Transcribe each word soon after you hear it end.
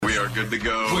are good to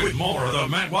go. With more of the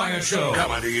Matt Wyatt Show.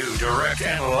 Coming to you direct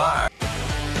and live.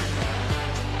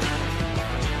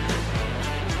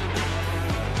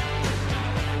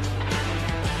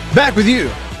 Back with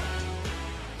you.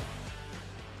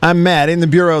 I'm Matt in the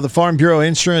Bureau, the Farm Bureau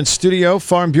Insurance Studio.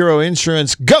 Farm Bureau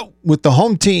Insurance, go with the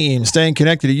home team. Staying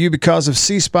connected to you because of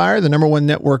C Spire, the #1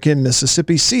 network in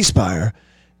Mississippi. C Spire,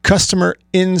 customer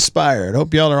inspired.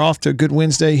 Hope y'all are off to a good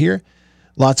Wednesday here.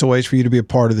 Lots of ways for you to be a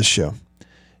part of the show.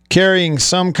 Carrying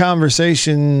some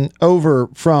conversation over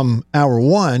from hour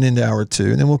 1 into hour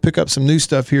 2, and then we'll pick up some new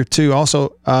stuff here too.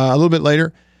 Also, a little bit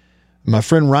later, my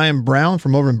friend Ryan Brown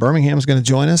from over in Birmingham is going to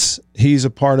join us. He's a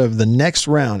part of the Next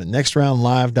Round at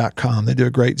nextroundlive.com. They do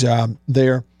a great job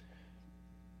there.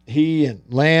 He and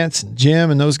Lance and Jim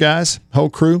and those guys, whole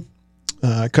crew,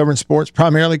 covering sports,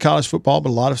 primarily college football, but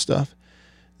a lot of stuff.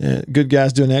 Good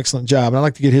guys do an excellent job. And I'd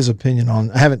like to get his opinion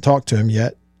on, I haven't talked to him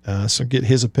yet, so get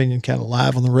his opinion kind of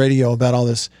live on the radio about all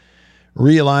this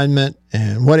realignment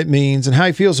and what it means and how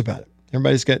he feels about it.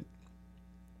 Everybody's got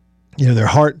their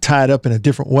heart tied up in a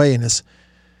different way in this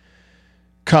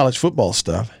college football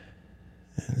stuff.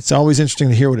 And it's always interesting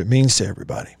to hear what it means to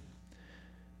everybody.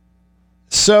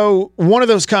 So one of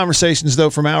those conversations, though,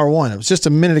 from hour 1, it was just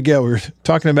a minute ago. We were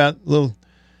talking about a little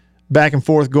back and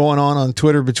forth going on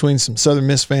Twitter between some Southern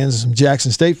Miss fans and some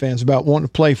Jackson State fans about wanting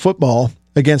to play football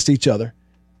against each other.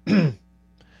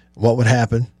 What would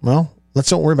happen? Well, let's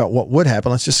don't worry about what would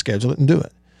happen. Let's just schedule it and do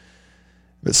it.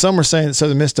 But some were saying that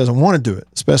Southern Miss doesn't want to do it,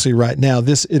 especially right now,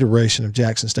 this iteration of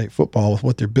Jackson State football with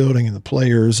what they're building and the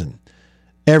players and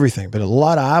everything. But a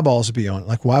lot of eyeballs would be on it.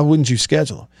 Like, why wouldn't you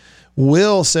schedule?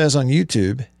 Will says on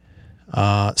YouTube,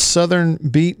 Southern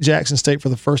beat Jackson State for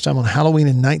the first time on Halloween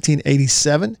in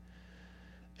 1987,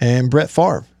 and Brett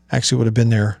Favre actually would have been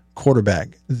their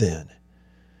quarterback then.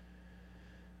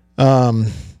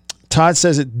 Todd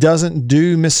says it doesn't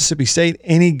do Mississippi State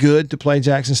any good to play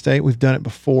Jackson State. We've done it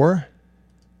before.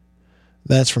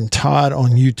 That's from Todd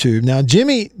on YouTube. Now,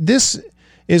 Jimmy, this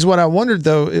is what I wondered,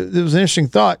 though. It was an interesting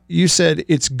thought. You said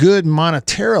it's good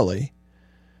monetarily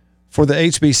for the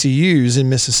HBCUs in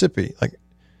Mississippi, like,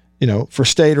 for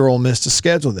State or Ole Miss to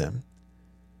schedule them.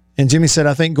 And Jimmy said,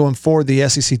 I think going forward, the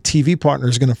SEC TV partner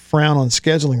is going to frown on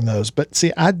scheduling those. But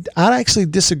see, I'd actually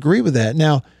disagree with that.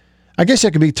 Now, I guess I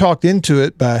could be talked into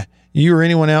it by you or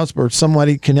anyone else or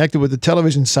somebody connected with the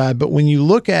television side. But when you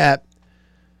look at,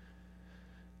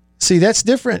 see, that's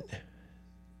different.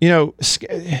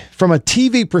 From a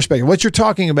TV perspective, what you're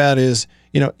talking about is,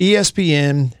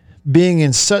 ESPN being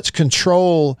in such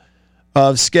control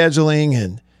of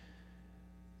scheduling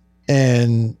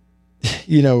and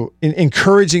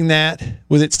encouraging that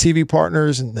with its TV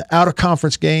partners and the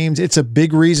out-of-conference games. It's a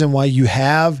big reason why you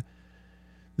have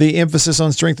the emphasis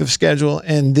on strength of schedule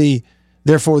and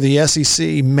therefore the SEC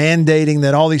mandating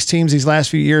that all these teams these last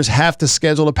few years have to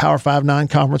schedule a Power 5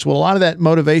 non-conference. Well, a lot of that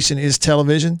motivation is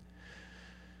television.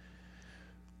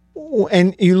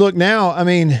 And you look now,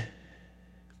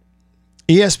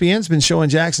 ESPN's been showing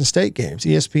Jackson State games,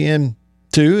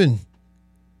 ESPN2 and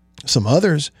some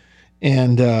others.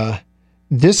 And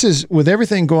this is, with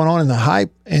everything going on in the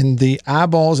hype and the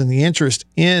eyeballs and the interest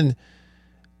in,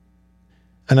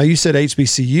 I know you said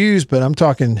HBCUs, but I'm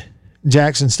talking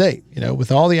Jackson State,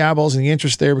 with all the eyeballs and the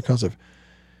interest there because of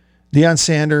Deion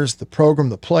Sanders, the program,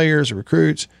 the players, the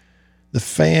recruits, the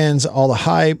fans, all the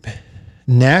hype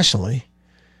nationally.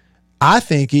 I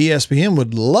think ESPN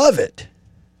would love it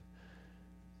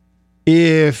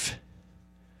if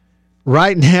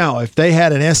right now, if they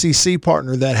had an SEC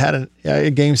partner that had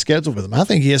a game scheduled with them. I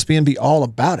think ESPN would be all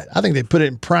about it. I think they'd put it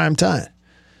in prime time.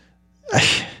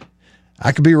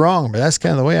 I could be wrong, but that's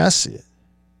kind of the way I see it.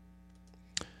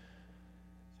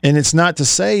 And it's not to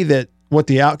say that what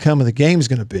the outcome of the game is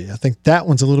going to be. I think that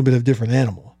one's a little bit of a different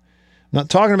animal. I'm not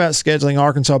talking about scheduling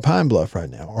Arkansas Pine Bluff right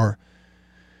now or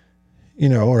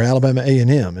Alabama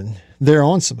A&M, and they're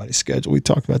on somebody's schedule. We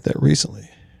talked about that recently.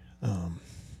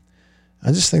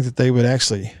 I just think that they would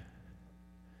actually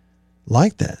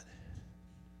like that.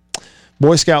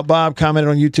 Boy Scout Bob commented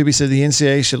on YouTube. He said the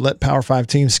NCAA should let Power 5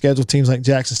 teams schedule teams like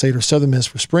Jackson State or Southern Miss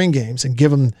for spring games and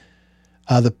give them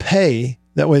the pay.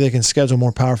 That way they can schedule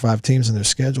more Power 5 teams in their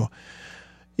schedule.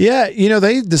 Yeah,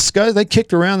 they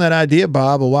kicked around that idea,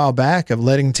 Bob, a while back of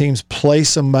letting teams play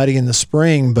somebody in the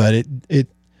spring, but it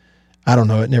I don't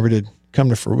know, it never did come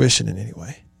to fruition in any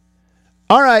way.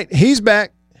 All right, he's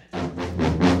back.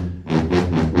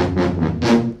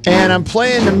 And I'm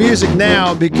playing the music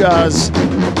now because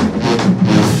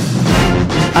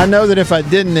I know that if I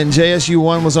didn't and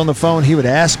JSU1 was on the phone, he would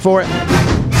ask for it.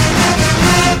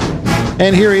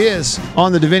 And here he is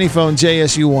on the Davini phone,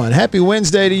 JSU1. Happy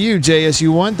Wednesday to you,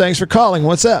 JSU1. Thanks for calling.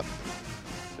 What's up?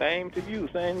 Same to you.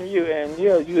 And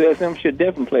yeah, USM should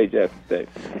definitely play Jackson State.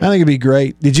 I think it'd be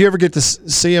great. Did you ever get to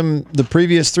see them the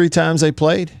previous 3 times they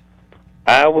played?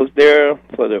 I was there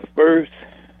for the first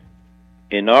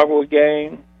inaugural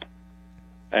game,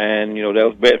 and that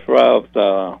was Brett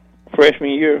Favre's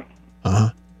freshman year. Uh-huh.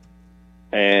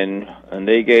 And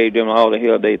they gave them all the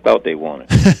hell they thought they wanted.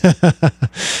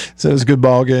 So it was a good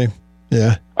ball game.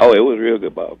 Yeah. Oh, it was a real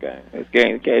good ball game.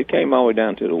 It came all the way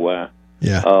down to the wire.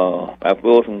 Yeah. I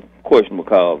feel some questionable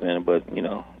calls in it, but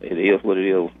it is what it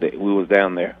is. We was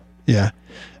down there. Yeah.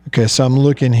 Okay, so I'm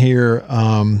looking here.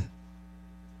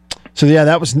 So yeah,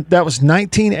 that was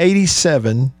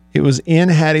 1987. It was in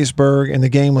Hattiesburg, and the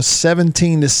game was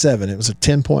 17-7. It was a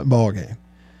 10-point ball game.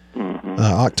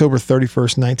 October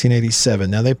 31st,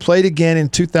 1987. Now, they played again in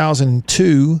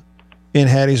 2002 in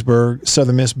Hattiesburg.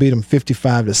 Southern Miss beat them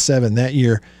 55-7 that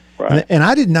year. Right. And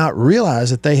I did not realize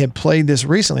that they had played this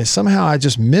recently. Somehow I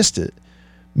just missed it.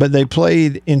 But they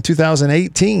played in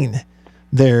 2018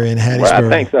 there in Hattiesburg. Well, I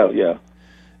think so, yeah.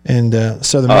 And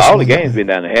Southern Miss. All the games been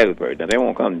down in Hattiesburg. Now, they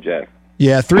won't come to Jackson.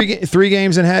 Yeah, three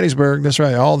games in Hattiesburg. That's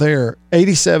right, all there.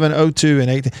 87, 02, and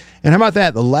 18. And how about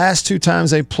that? The last 2 times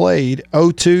they played,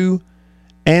 02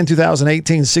 and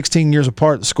 2018, 16 years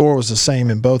apart, the score was the same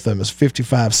in both of them. It was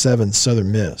 55-7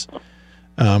 Southern Miss.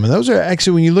 And those are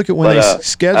actually, when you look at when they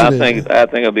scheduled I think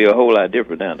it'll be a whole lot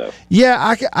different now, though.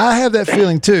 Yeah, I have that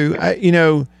feeling too.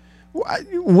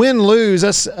 Win,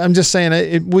 lose, I'm just saying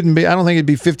it wouldn't be, I don't think it'd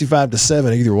be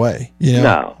 55-7 either way.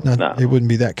 No. It wouldn't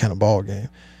be that kind of ball game.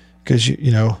 Because,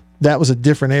 that was a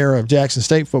different era of Jackson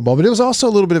State football. But it was also a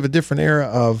little bit of a different era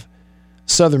of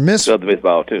Southern Miss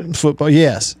ball, too. Football,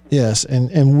 yes.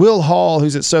 And Will Hall,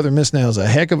 who's at Southern Miss now, is a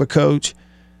heck of a coach.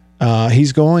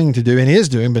 He's going to do, and is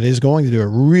doing, but is going to do a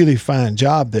really fine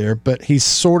job there. But he's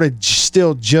sort of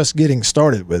still just getting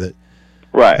started with it.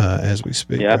 Right. As we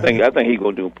speak. Yeah, right? I think he's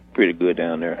going to do pretty good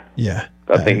down there. Yeah.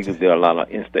 I think he can do a lot of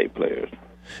in-state players.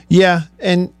 Yeah,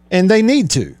 and they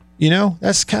need to.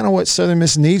 That's kind of what Southern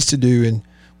Miss needs to do, and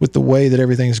with the way that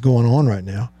everything's going on right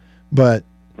now. But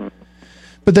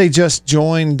they just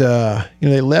joined.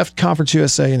 They left Conference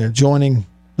USA and they're joining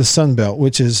the Sun Belt,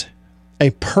 which is a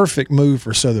perfect move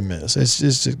for Southern Miss. It's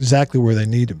just exactly where they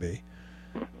need to be.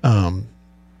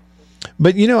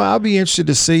 But I'll be interested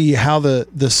to see how the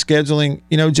scheduling.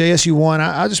 JSU1.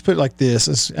 I'll just put it like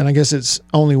this, and I guess it's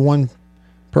only one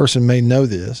person may know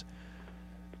this.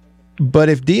 But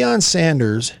if Deion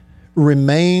Sanders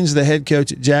remains the head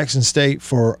coach at Jackson State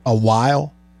for a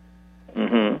while,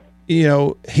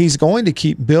 he's going to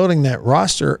keep building that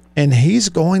roster, and he's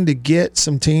going to get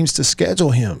some teams to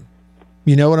schedule him.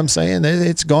 You know what I'm saying?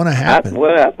 It's going to happen.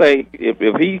 I think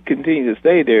if he continues to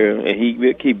stay there and he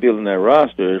will keep building that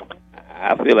roster,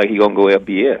 I feel like he's going to go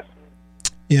FBS.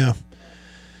 Yeah.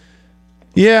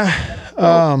 Yeah.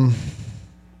 I'm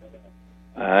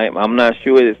not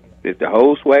sure if the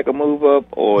whole SWAC will move up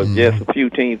or just a few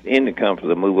teams in the conference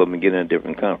will move up and get in a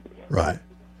different conference. Right.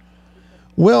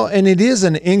 Well, and it is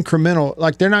an incremental,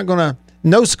 like they're not going to,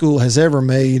 no school has ever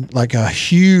made like a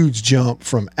huge jump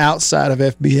from outside of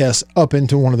FBS up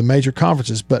into one of the major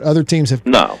conferences, but other teams have.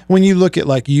 No. When you look at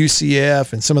like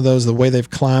UCF and some of those, the way they've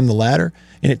climbed the ladder,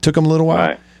 and it took them a little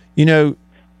while. Right.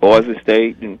 Boise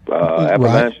State and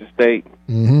Appalachian State.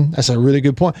 Mm-hmm. That's a really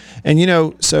good point. And,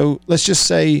 so let's just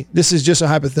say this is just a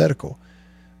hypothetical.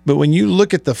 But when you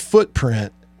look at the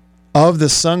footprint of the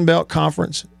Sun Belt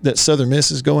Conference that Southern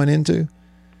Miss is going into,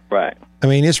 right. I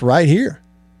mean, it's right here.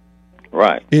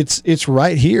 Right. It's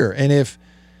right here. And if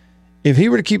he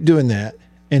were to keep doing that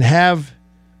and have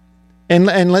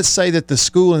and let's say that the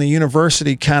school and the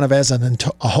university kind of as a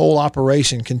whole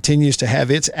operation continues to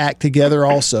have its act together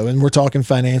also, and we're talking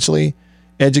financially,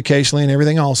 educationally, and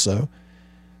everything also,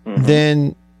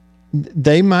 then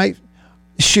they might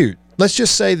shoot. Let's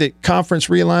just say that conference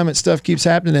realignment stuff keeps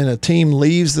happening and a team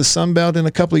leaves the Sun Belt in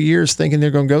a couple of years thinking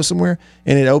they're going to go somewhere,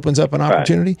 and it opens up an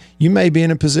opportunity. Right. You may be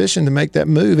in a position to make that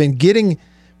move, and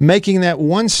making that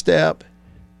one step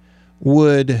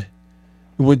would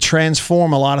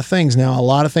transform a lot of things. Now, a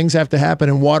lot of things have to happen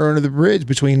and water under the bridge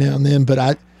between now and then, but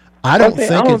I don't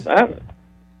think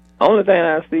only thing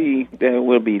I see that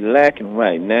will be lacking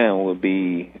right now would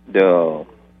be the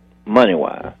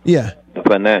money-wise. Yeah. The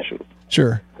financials.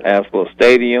 Sure. As for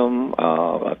stadium,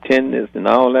 attendance, and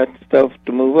all that stuff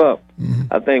to move up,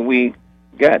 I think we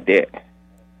got that.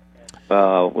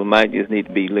 We might just need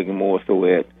to be looking more so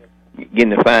at getting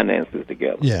the finances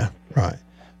together. Yeah, right.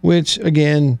 Which,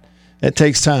 again, that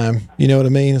takes time. You know what I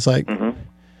mean? It's like,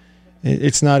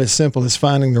 it's not as simple as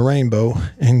finding the rainbow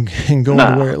and going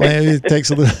to where it lands.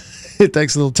 It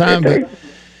takes a little time,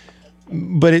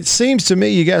 but it seems to me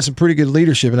you got some pretty good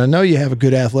leadership, and I know you have a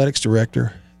good athletics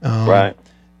director, Right.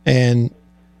 And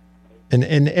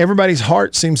everybody's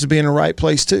heart seems to be in the right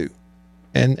place too,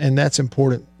 and that's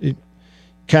important. You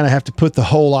kind of have to put the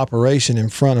whole operation in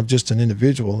front of just an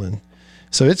individual, and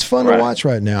so it's fun to watch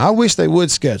right now. I wish they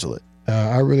would schedule it.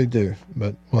 I really do,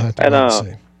 but we'll have to wait and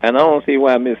see. And I don't see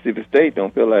why Mississippi State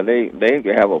don't feel like they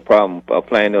have a problem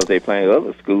playing those. They playing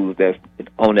other schools that's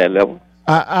on that level.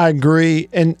 I agree.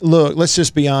 And look, let's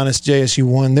just be honest,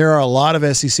 JSU1, there are a lot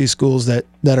of SEC schools that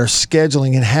are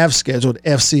scheduling and have scheduled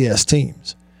FCS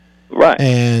teams. Right.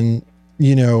 And,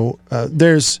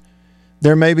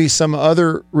 there may be some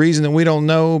other reason that we don't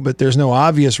know, but there's no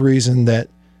obvious reason that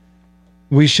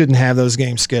we shouldn't have those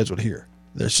games scheduled here.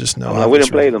 There's just no obvious we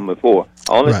didn't play reason. them before.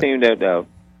 Only Right. team that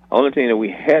we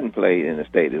hadn't played in the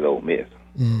state is Ole Miss.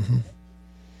 Mm-hmm.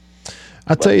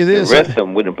 I'll tell you this. The rest of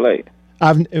them we didn't play.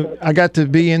 I got to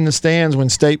be in the stands when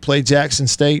State played Jackson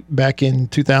State back in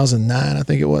 2009, I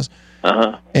think it was.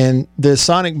 Uh-huh. And the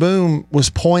sonic boom was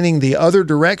pointing the other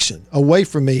direction, away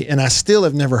from me, and I still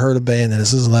have never heard a band that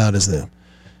is as loud as them.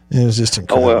 It was just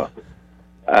incredible. Oh,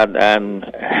 well.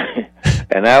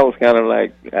 And I was kind of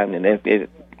like,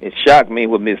 it shocked me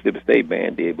what Mississippi State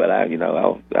band did, but I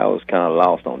was kind of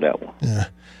lost on that one. Yeah,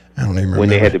 I don't even remember. When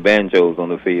they had the banjos on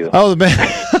the field. Oh, the band.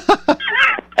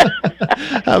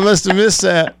 I must have missed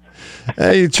that.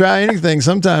 Hey, you try anything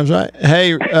sometimes, right?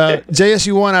 Hey,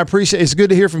 JSU1, I appreciate it. It's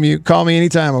good to hear from you. Call me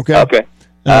anytime, okay? Okay.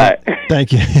 All right.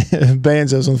 Thank you.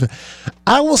 Banjos on the field.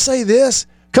 I will say this.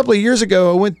 A couple of years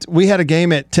ago, we had a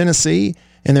game at Tennessee,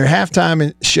 and their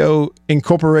halftime show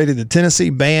incorporated the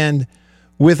Tennessee band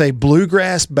with a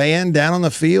bluegrass band down on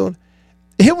the field.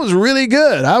 It was really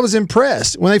good. I was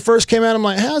impressed. When they first came out, I'm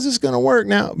like, how's this going to work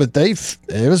now? But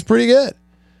it was pretty good.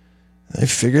 They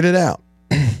figured it out.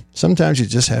 Sometimes you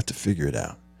just have to figure it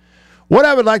out. What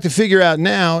I would like to figure out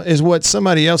now is what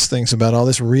somebody else thinks about all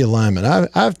this realignment.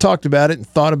 I've talked about it and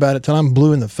thought about it till I'm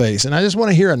blue in the face, and I just want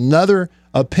to hear another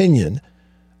opinion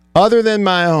other than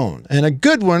my own. And a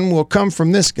good one will come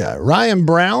from this guy, Ryan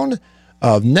Brown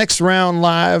of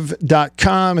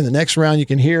nextroundlive.com. And the next round you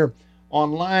can hear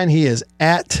online. He is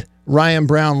at Ryan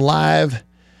Brown Live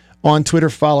on Twitter.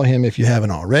 Follow him if you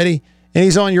haven't already. And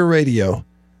he's on your radio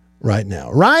right now.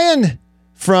 Ryan,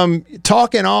 from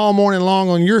talking all morning long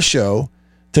on your show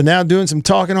to now doing some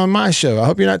talking on my show. I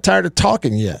hope you're not tired of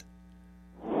talking yet.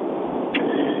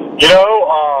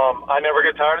 I never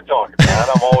get tired of talking, man.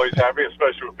 I'm always happy,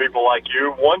 especially with people like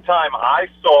you. One time I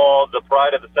saw the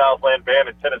Pride of the Southland band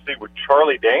in Tennessee with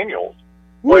Charlie Daniels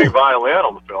playing violin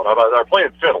on the field. How about that?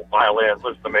 Playing fiddle, violin,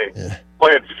 listen to me. Yeah.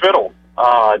 Playing fiddle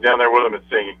down there with him and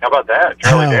singing. How about that,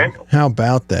 Charlie Daniels? How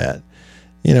about that?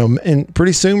 And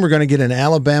pretty soon we're going to get an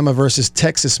Alabama versus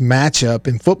Texas matchup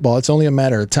in football. It's only a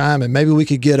matter of time, and maybe we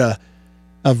could get a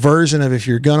version of if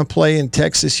you're going to play in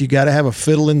Texas, you got to have a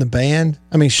fiddle in the band.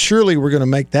 I mean, surely we're going to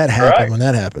make that happen when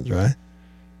that happens, right?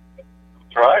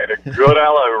 That's right.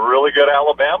 A really good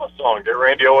Alabama song. Get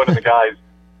Randy Owen and the guys.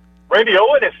 Randy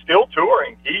Owen is still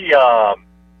touring. He's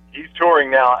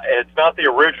touring now. It's not the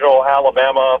original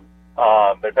Alabama.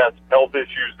 They've had some health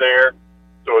issues there.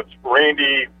 So it's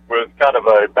Randy with kind of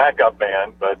a backup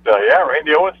band. But,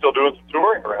 Randy Owen's still doing some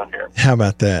touring around here. How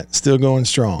about that? Still going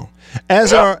strong.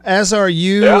 As are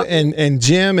you and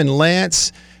Jim and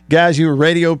Lance, guys, you were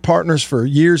radio partners for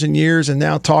years and years and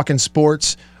now talking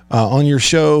sports on your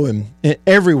show and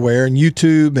everywhere, and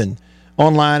YouTube and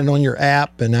online and on your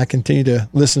app. And I continue to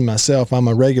listen myself. I'm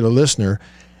a regular listener.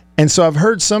 And so I've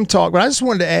heard some talk, but I just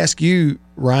wanted to ask you,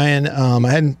 Ryan, I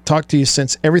hadn't talked to you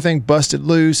since everything busted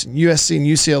loose and USC and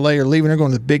UCLA are leaving. They're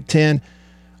going to the Big Ten.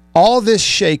 All this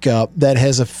shakeup that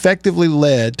has effectively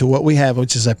led to what we have,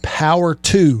 which is a Power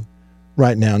 2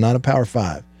 right now, not a Power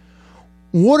 5.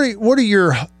 What are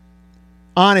your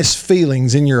honest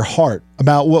feelings in your heart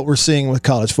about what we're seeing with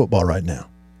college football right now?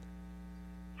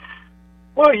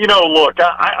 Well, look,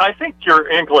 I think your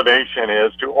inclination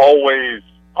is to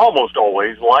almost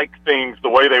always like things the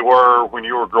way they were when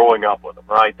you were growing up with them,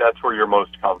 right? That's where you're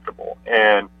most comfortable.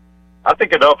 And I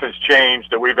think enough has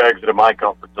changed that we've exited my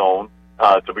comfort zone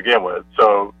to begin with.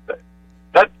 So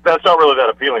that's not really that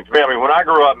appealing to me. I mean, when I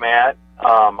grew up, Matt,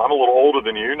 I'm a little older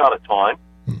than you, not a ton,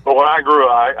 but when I grew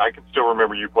up, I can still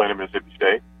remember you playing at Mississippi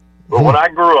State. But when I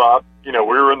grew up, we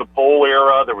were in the poll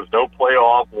era. There was no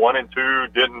playoff. 1 and 2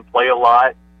 didn't play a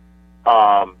lot.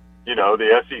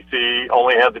 The SEC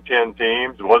only had the 10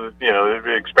 teams. It wasn't,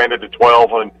 it expanded to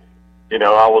 12 when,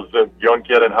 I was a young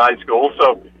kid in high school.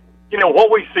 So,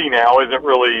 what we see now isn't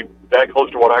really that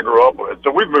close to what I grew up with.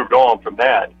 So we've moved on from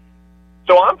that.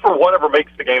 So I'm for whatever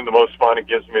makes the game the most fun and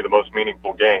gives me the most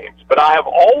meaningful games. But I have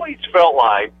always felt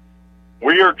like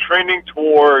we are trending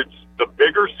towards the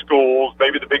bigger schools,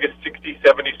 maybe the biggest 60,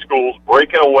 70 schools,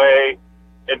 breaking away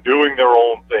and doing their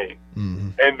own thing. Mm-hmm.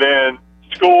 And then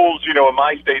schools, in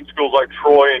my state, schools like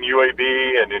Troy and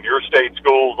UAB, and in your state,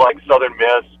 schools like Southern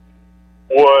Miss,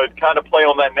 would kind of play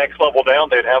on that next level down.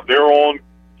 They'd have their own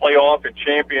playoff and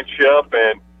championship,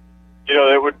 and,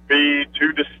 it would be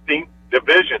two distinct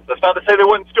divisions. That's not to say they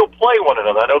wouldn't still play one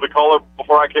another. I know the caller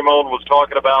before I came on was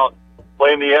talking about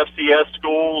playing the FCS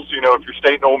schools. If you're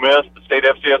State and Ole Miss, the state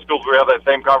FCS schools, we have that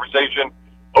same conversation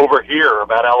over here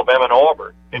about Alabama and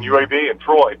Auburn and UAB and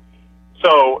Troy.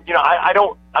 So, I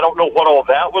don't know what all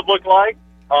that would look like,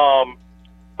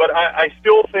 but I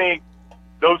still think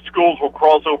those schools will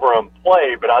cross over and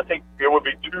play, but I think it would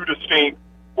be two distinct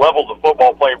levels of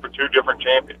football playing for two different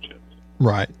championships.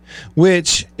 Right.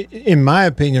 Which, in my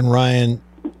opinion, Ryan,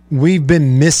 we've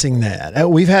been missing that.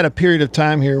 We've had a period of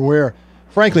time here where,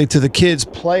 frankly, to the kids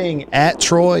playing at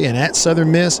Troy and at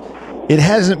Southern Miss, it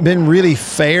hasn't been really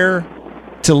fair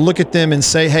to look at them and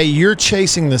say, hey, you're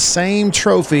chasing the same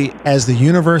trophy as the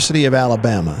University of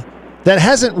Alabama. That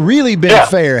hasn't really been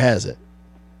fair, has it?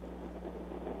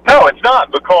 No, it's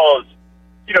not, because,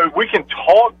 we can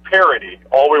talk parity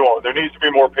all we want. There needs to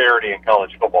be more parity in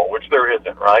college football, which there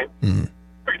isn't, right? Mm-hmm.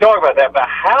 We can talk about that, but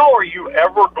how are you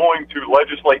ever going to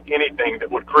legislate anything that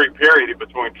would create parity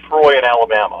between Troy and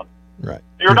Alabama? Right.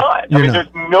 You're not. You're not.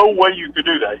 There's no way you could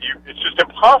do that. It's just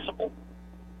impossible.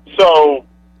 So,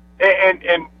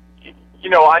 and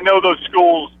I know those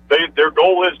schools, their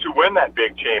goal is to win that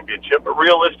big championship, but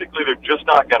realistically, they're just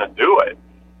not going to do it.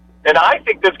 And I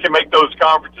think this can make those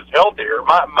conferences healthier.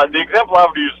 The example I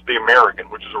would use is the American,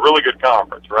 which is a really good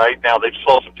conference, right? Now, they just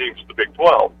lost some teams to the Big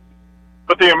 12.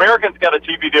 But the American's got a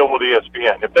TV deal with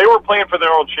ESPN. If they were playing for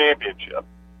their own championship,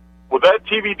 would that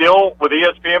TV deal with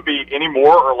ESPN be any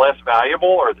more or less valuable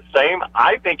or the same?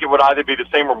 I think it would either be the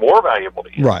same or more valuable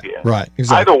to ESPN. Right,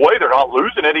 exactly. Either way, they're not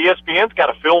losing it. ESPN's got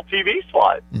a filled TV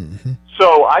slot. Mm-hmm.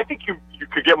 So I think you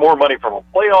could get more money from a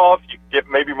playoff. You could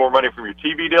get maybe more money from your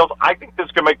TV deals. I think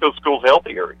this could make those schools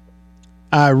healthier.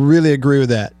 I really agree with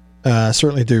that. I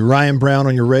certainly do. Ryan Brown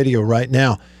on your radio right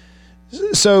now.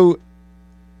 So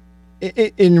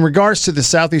in regards to the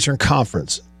Southeastern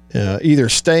Conference, either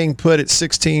staying put at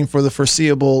 16 for the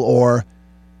foreseeable or,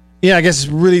 I guess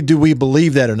really do we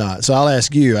believe that or not? So I'll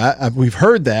ask you. We've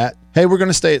heard that, hey, we're going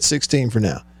to stay at 16 for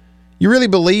now. You really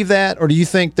believe that, or do you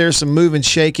think there's some move and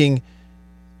shaking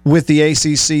with the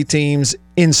ACC teams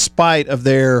in spite of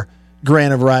their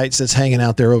grant of rights that's hanging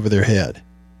out there over their head?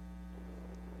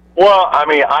 Well,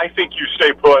 I think you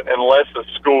stay put unless the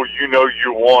school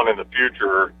you want in the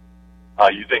future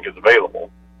you think is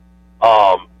available.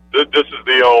 This is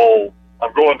the old,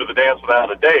 I'm going to the dance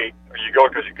without a date. Are you going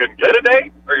because you couldn't get a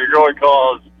date? Or are you going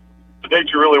because the date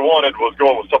you really wanted was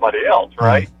going with somebody else,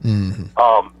 right?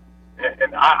 Mm-hmm.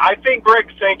 And I think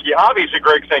Greg Sankey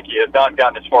has not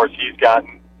gotten as far as he's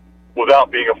gotten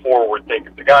without being a forward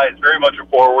thinker. The guy is very much a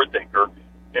forward thinker,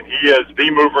 and he is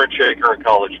the mover and shaker in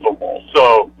college football.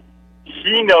 So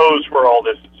he knows where all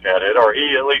this is headed, or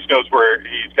he at least knows where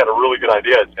he's got a really good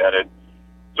idea it's headed.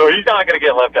 So he's not going to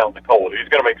get left out in the cold. He's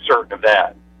going to make certain of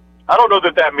that. I don't know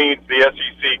that means the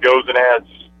SEC goes and adds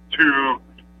 2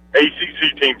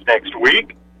 ACC teams next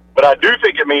week, but I do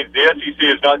think it means the SEC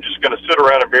is not just going to sit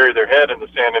around and bury their head in the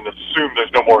sand and assume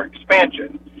there's no more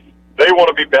expansion. They want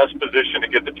to be best positioned to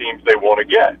get the teams they want to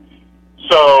get.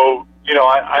 So,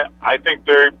 I think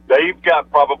they've got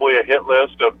probably a hit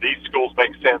list of these schools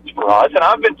make sense for us. And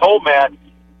I've been told, Matt,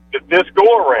 that this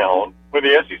go-around, when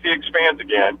the SEC expands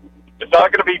again, it's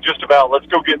not going to be just about let's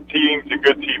go get teams in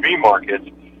good TV markets.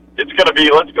 It's going to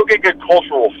be let's go get good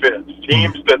cultural fits,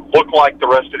 teams that look like the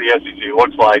rest of the SEC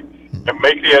looks like, and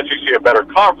make the SEC a better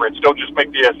conference. Don't just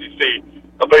make the SEC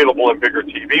available in bigger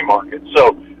TV markets.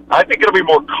 So I think it'll be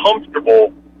more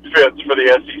comfortable fits for the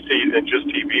SEC than just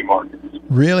TV markets.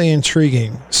 Really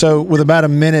intriguing. So with about a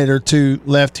minute or two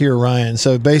left here, Ryan,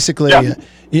 so basically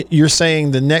you're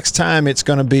saying the next time it's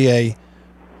going to be a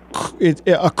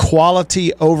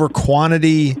quality over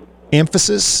quantity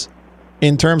emphasis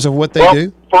in terms of what they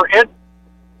do? For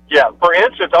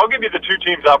instance, I'll give you the 2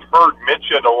 teams I've heard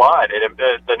mentioned a lot, and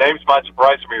the names might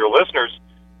surprise some of your listeners,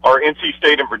 are NC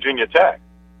State and Virginia Tech.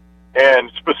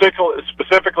 And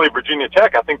specifically Virginia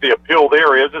Tech, I think the appeal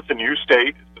there is it's a new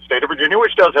state, it's the state of Virginia,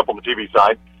 which does help on the TV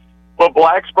side. But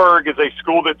Blacksburg is a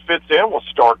school that fits in with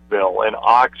Starkville and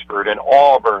Oxford and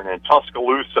Auburn and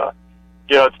Tuscaloosa.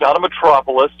 It's not a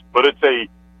metropolis, but it's a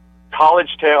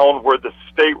college town where the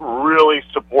state really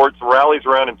rallies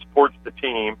around and supports the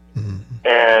team. Mm-hmm.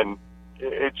 And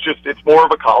it's more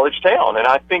of a college town. And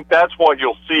I think that's what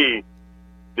you'll see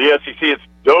the SEC. It's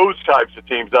those types of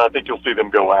teams that I think you'll see them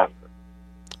go after.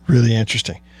 Really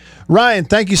interesting. Ryan,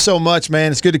 thank you so much,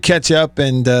 man. It's good to catch up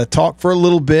and talk for a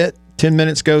little bit. 10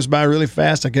 minutes goes by really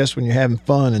fast, I guess, when you're having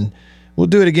fun. And we'll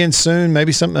do it again soon.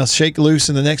 Maybe something else shake loose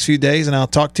in the next few days, and I'll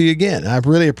talk to you again. I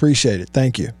really appreciate it.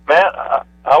 Thank you. Matt,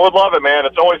 I would love it, man.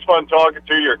 It's always fun talking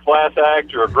to you. You're a class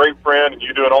act. You're a great friend, and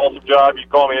you do an awesome job. You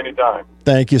call me anytime.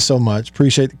 Thank you so much.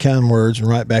 Appreciate the kind words, and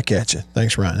right back at you.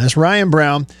 Thanks, Ryan. That's Ryan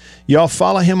Brown. Y'all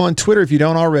follow him on Twitter if you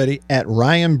don't already, at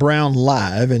Ryan Brown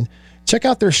Live, and check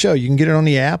out their show. You can get it on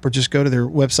the app or just go to their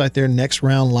website there,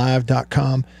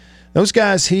 nextroundlive.com. Those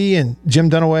guys, he and Jim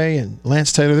Dunaway and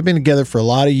Lance Taylor, they've been together for a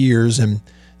lot of years, and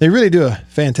they really do a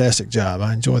fantastic job.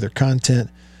 I enjoy their content,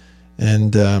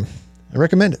 and I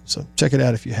recommend it. So check it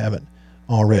out if you haven't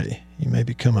already. You may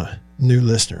become a new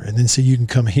listener, and then so you can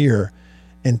come here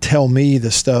and tell me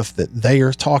the stuff that they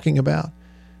are talking about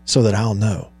so that I'll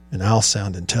know and I'll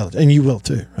sound intelligent. And you will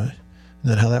too, right? Isn't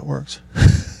that how that works?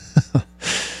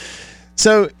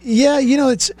 So, yeah,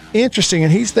 it's interesting.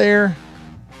 And he's there,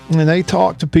 and they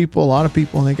talk to people, a lot of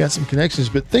people, and they got some connections.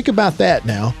 But think about that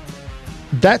now.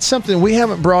 That's something we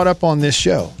haven't brought up on this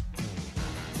show.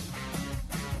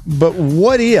 But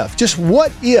what if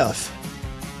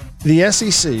the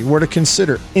SEC were to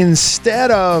consider, instead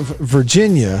of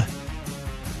Virginia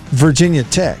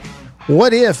Tech,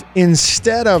 what if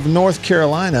instead of North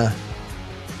Carolina,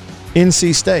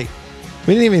 NC State?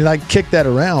 We didn't even kick that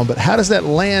around, but how does that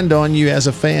land on you as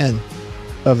a fan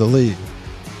of the league?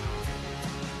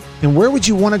 And where would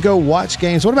you want to go watch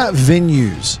games? What about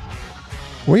venues?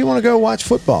 Where do you want to go watch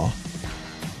football?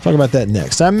 Talk about that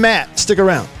next. I'm Matt. Stick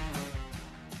around.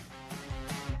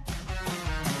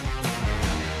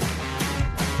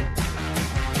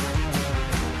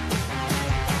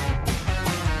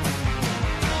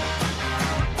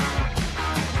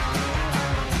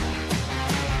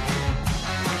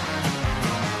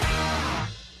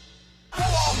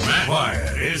 Matt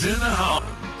Wyatt is in the house.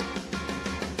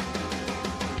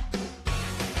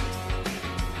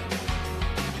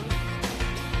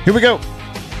 Here we go.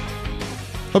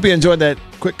 Hope you enjoyed that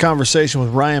quick conversation with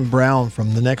Ryan Brown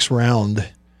from the Next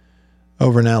Round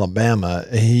over in Alabama.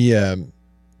 He, when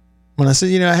I said,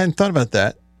 I hadn't thought about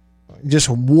that. Just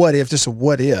a what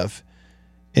if,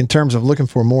 in terms of looking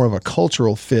for more of a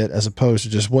cultural fit as opposed to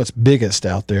just what's biggest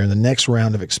out there in the next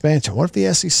round of expansion. What if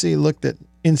the SEC looked at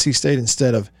NC State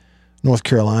instead of North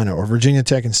Carolina or Virginia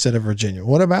Tech instead of Virginia?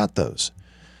 What about those?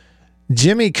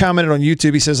 Jimmy commented on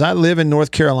YouTube. He says, I live in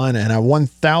North Carolina, and I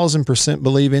 1,000%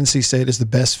 believe NC State is the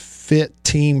best fit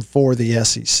team for the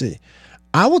SEC.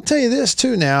 I will tell you this,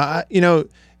 too, now.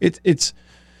 It's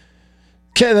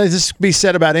can't this be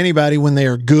said about anybody when they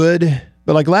are good.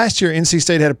 But like last year, NC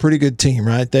State had a pretty good team,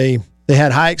 right? They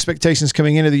had high expectations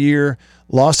coming into the year,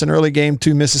 lost an early game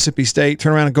to Mississippi State,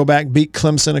 turn around and go back, beat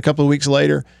Clemson a couple of weeks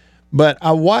later. But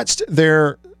I watched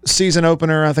their season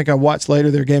opener. I think I watched later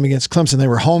their game against Clemson. They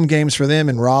were home games for them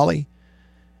in Raleigh.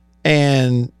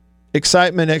 And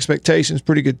excitement, expectations,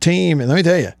 pretty good team. And let me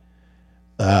tell you,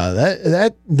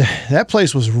 that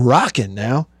place was rocking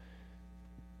now.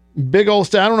 Big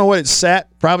old I don't know what it sat,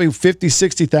 probably 50,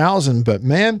 60,000, but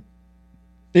man,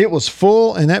 it was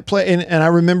full. And that play, and I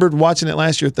remembered watching it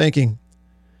last year thinking,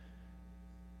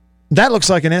 that looks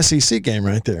like an SEC game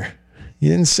right there. You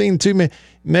didn't see too many.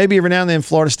 Maybe every now and then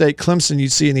Florida State, Clemson,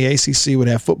 you'd see in the ACC would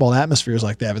have football atmospheres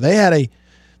like that. But they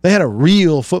had a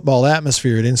real football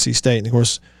atmosphere at NC State. And, of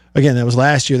course, again, that was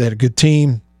last year. They had a good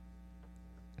team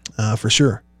for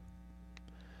sure.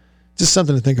 Just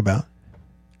something to think about.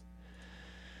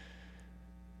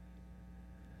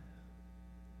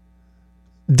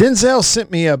 Denzel sent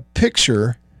me a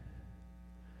picture,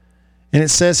 and it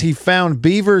says he found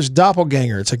Beaver's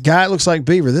doppelganger. It's a guy that looks like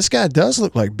Beaver. This guy does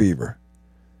look like Beaver.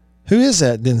 Who is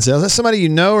that, Denzel? Is that somebody you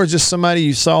know or just somebody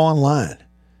you saw online?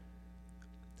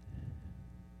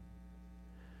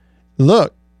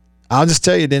 Look, I'll just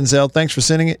tell you, Denzel, thanks for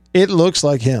sending it. It looks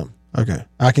like him. Okay.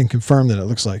 I can confirm that it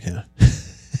looks like him.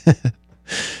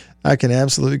 I can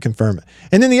absolutely confirm it.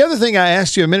 And then the other thing I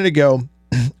asked you a minute ago,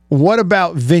 what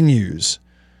about venues?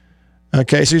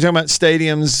 Okay, so you're talking about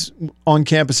stadiums on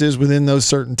campuses within those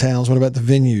certain towns. What about the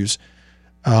venues?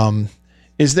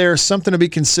 Is there something to be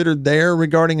considered there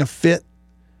regarding a fit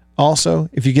also,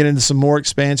 if you get into some more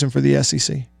expansion for the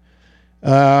SEC?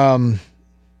 I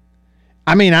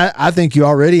think you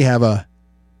already have a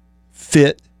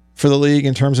fit for the league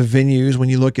in terms of venues when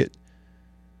you look at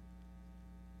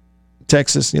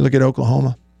Texas and you look at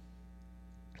Oklahoma.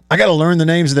 I got to learn the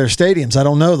names of their stadiums. I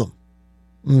don't know them.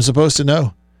 I'm supposed to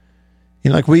know.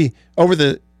 Like over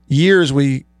the years,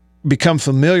 we become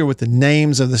familiar with the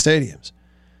names of the stadiums.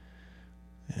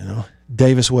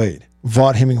 Davis Wade,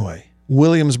 Vaught Hemingway,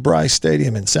 Williams-Brice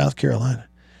Stadium in South Carolina,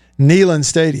 Neyland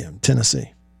Stadium,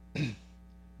 Tennessee,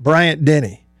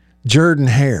 Bryant-Denny,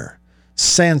 Jordan-Hare,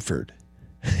 Sanford,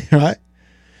 right?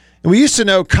 And we used to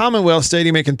know Commonwealth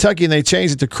Stadium in Kentucky, and they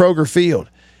changed it to Kroger Field.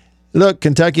 Look,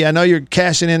 Kentucky, I know you're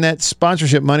cashing in that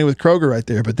sponsorship money with Kroger right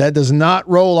there, but that does not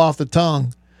roll off the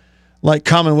tongue like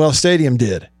Commonwealth Stadium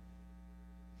did.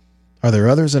 Are there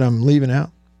others that I'm leaving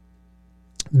out?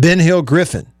 Ben Hill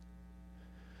Griffin,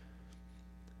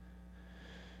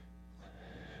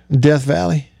 Death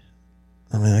Valley.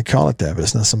 I mean, I call it that, but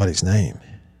it's not somebody's name.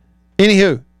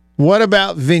 Anywho, what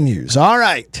about venues? All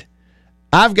right.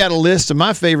 I've got a list of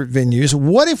my favorite venues.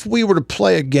 What if we were to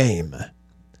play a game?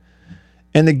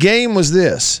 And the game was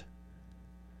this.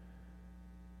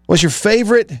 What's your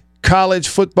favorite college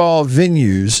football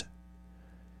venues,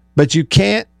 but you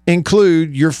can't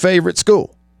include your favorite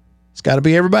school? It's got to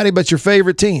be everybody but your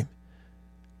favorite team.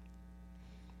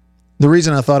 The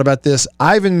reason I thought about this,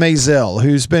 Ivan Maisel,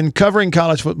 who's been covering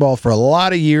college football for a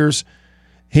lot of years.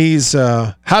 He's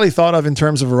highly thought of in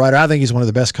terms of a writer. I think he's one of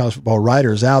the best college football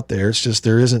writers out there. It's just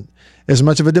there isn't as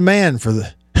much of a demand for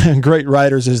the great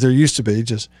writers as there used to be,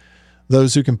 just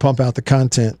those who can pump out the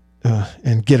content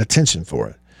and get attention for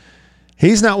it.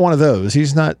 He's not one of those.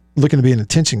 He's not looking to be an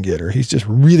attention getter. He's just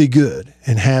really good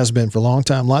and has been for a long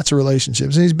time, lots of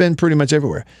relationships, and he's been pretty much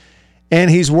everywhere. And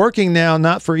he's working now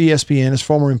not for ESPN, his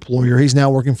former employer. He's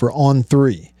now working for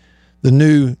On3, the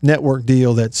new network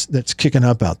deal that's kicking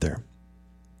up out there.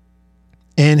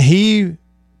 And he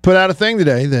put out a thing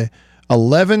today, the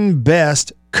 11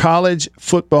 best college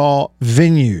football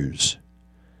venues.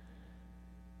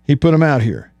 He put them out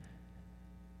here.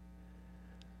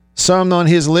 Some on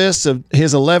his list of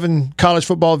his 11 college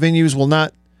football venues will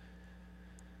not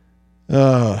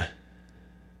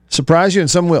surprise you, and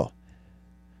some will.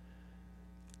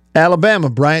 Alabama,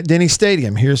 Bryant-Denny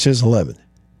Stadium. Here's his 11.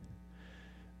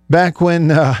 Back when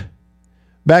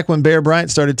Bear Bryant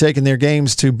started taking their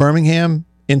games to Birmingham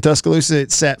in Tuscaloosa,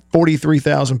 it sat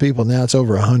 43,000 people. Now it's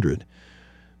over 100.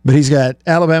 But he's got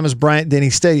Alabama's Bryant-Denny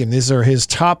Stadium. These are his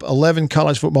top 11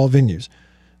 college football venues.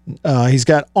 He's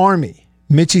got Army,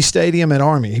 Mitchie Stadium at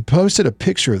Army. He posted a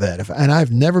picture of that. And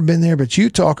I've never been there, but you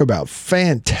talk about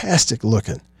fantastic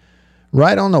looking.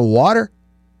 Right on the water.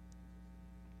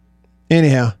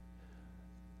 Anyhow,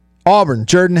 Auburn,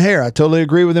 Jordan-Hare. I totally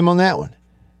agree with him on that one.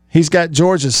 He's got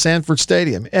Georgia's Sanford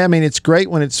Stadium. I mean, it's great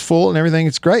when it's full and everything.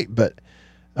 It's great, but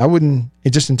I wouldn't,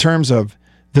 just in terms of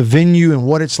the venue and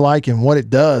what it's like and what it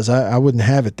does, I wouldn't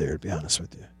have it there, to be honest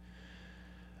with you.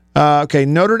 Okay,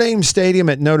 Notre Dame Stadium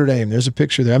at Notre Dame. There's a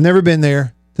picture there. I've never been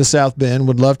there to South Bend.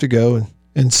 Would love to go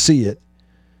and see it.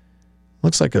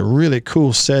 Looks like a really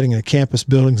cool setting and campus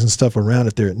buildings and stuff around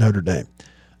it there at Notre Dame.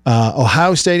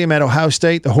 Ohio Stadium at Ohio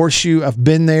State. The Horseshoe, I've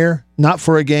been there, not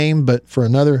for a game, but for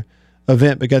another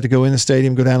event, but got to go in the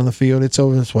stadium, go down on the field. It's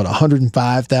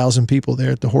 105,000 people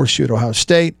there at the Horseshoe at Ohio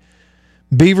State.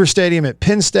 Beaver Stadium at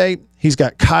Penn State. He's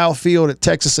got Kyle Field at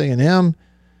Texas A&M.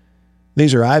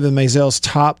 These are Ivan Maisel's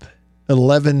top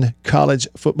 11 college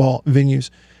football venues.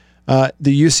 The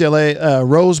UCLA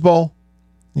Rose Bowl.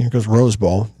 Because Rose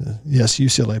Bowl. Yes,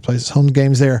 UCLA plays its home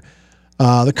games there.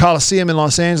 The Coliseum in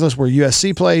Los Angeles where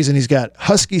USC plays, and he's got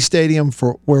Husky Stadium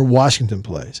for where Washington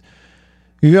plays.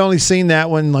 You've only seen that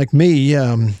one like me.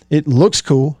 It looks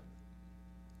cool.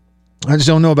 I just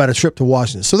don't know about a trip to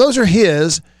Washington. So those are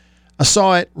his. I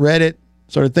saw it, read it,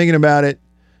 started thinking about it.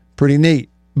 Pretty neat.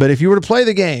 But if you were to play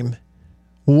the game,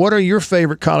 what are your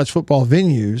favorite college football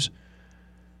venues?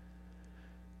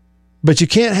 But you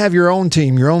can't have your own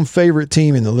team, your own favorite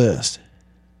team in the list.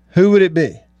 Who would it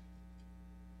be?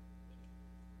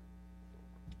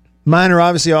 Mine are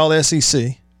obviously all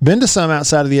SEC. Been to some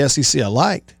outside of the SEC I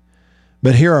liked,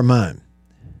 but here are mine.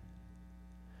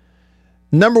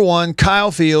 Number one,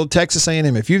 Kyle Field, Texas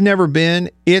A&M. If you've never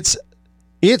been, it's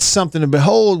something to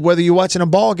behold whether you're watching a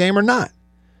ball game or not.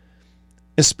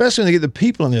 Especially when you get the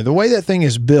people in there. The way that thing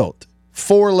is built,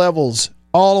 4 levels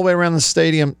all the way around the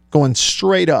stadium going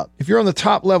straight up. If you're on the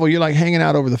top level, you're like hanging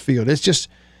out over the field. It's just,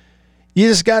 you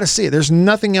just got to see it. There's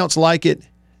nothing else like it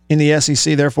in the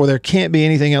SEC. Therefore, there can't be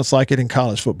anything else like it in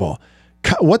college football.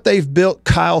 What they've built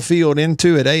Kyle Field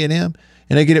into at A&M, and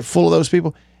they get it full of those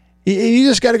people, you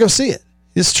just got to go see it.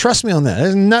 Just trust me on that.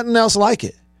 There's nothing else like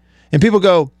it. And people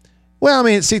go, well, I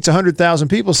mean, it seats 100,000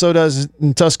 people, so does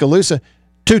in Tuscaloosa.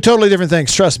 2 totally different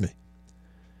things, trust me.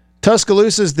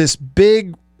 Tuscaloosa is this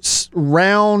big,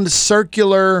 round,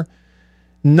 circular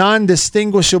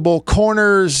non-distinguishable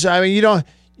corners. I mean,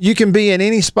 you can be in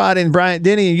any spot in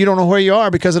Bryant-Denny and you don't know where you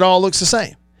are because it all looks the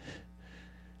same.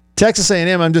 Texas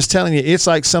A&M, I'm just telling you, it's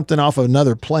like something off of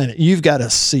another planet. You've got to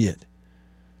see it.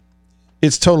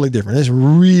 It's totally different. It's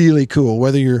really cool,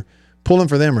 whether you're pulling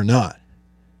for them or not.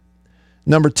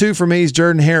 Number 2 for me is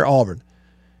Jordan-Hare Auburn.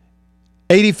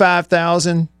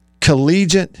 85,000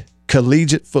 collegiate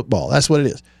football. That's what it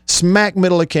is. Smack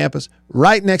middle of campus,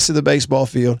 right next to the baseball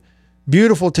field.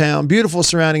 Beautiful town, beautiful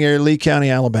surrounding area, Lee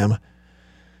County, Alabama.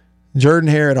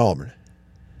 Jordan-Hare at Auburn.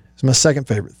 It's my second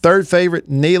favorite. Third favorite,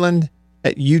 Neyland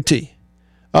at UT.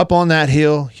 Up on that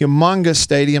hill, humongous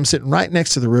stadium sitting right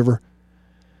next to the river.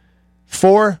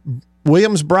 4,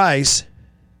 Williams-Brice,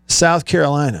 South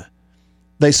Carolina.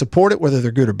 They support it whether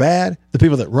they're good or bad. The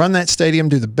people that run that stadium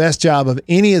do the best job of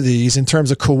any of these in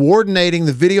terms of coordinating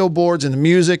the video boards and the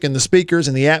music and the speakers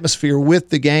and the atmosphere with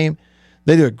the game.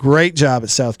 They do a great job at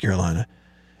South Carolina.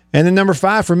 And then number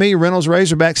 5 for me, Reynolds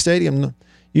Razorback Stadium.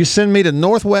 You send me to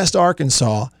Northwest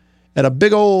Arkansas at a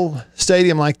big old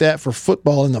stadium like that for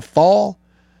football in the fall,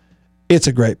 it's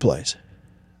a great place.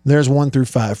 There's 1 through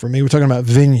 5 for me. We're talking about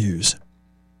venues.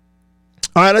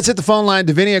 All right, let's hit the phone line.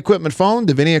 Davini Equipment phone.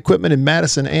 Davini Equipment in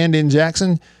Madison and in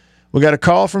Jackson. We got a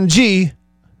call from G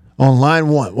on line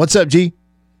 1. What's up, G?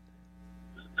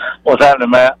 What's happening,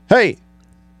 Matt? Hey.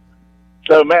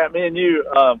 So, Matt, me and you,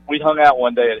 we hung out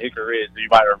one day at Hickory Ridge. You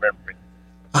might remember me.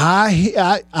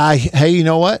 Hey, you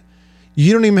know what?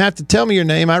 You don't even have to tell me your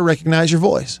name. I recognize your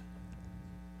voice.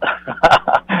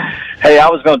 Hey, I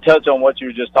was going to touch on what you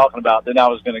were just talking about. Then I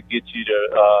was going to get you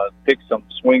to pick some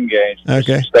swing games to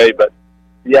okay. stay. But,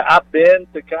 yeah, I've been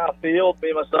to Kyle Field. Me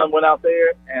and my son went out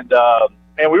there,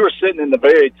 and we were sitting in the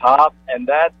very top, and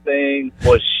that thing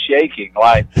was shaking.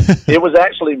 Like, it was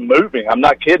actually moving. I'm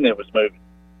not kidding. It was moving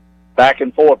back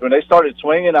and forth. When they started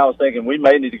swinging, I was thinking we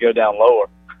may need to go down lower.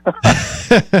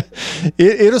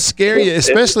 It'll scare you,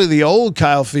 especially the old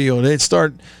Kyle Field.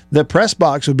 The press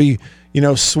box would be,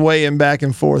 swaying back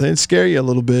and forth. It'd scare you a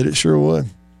little bit. It sure would.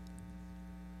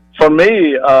 For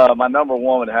me, my number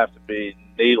 1 would have to be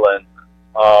Neyland.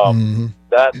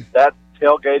 That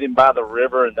tailgating by the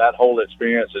river and that whole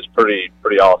experience is pretty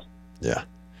awesome. Yeah,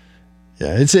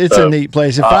 it's a neat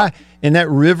place. In that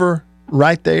river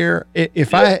right there,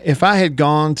 if I had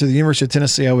gone to the University of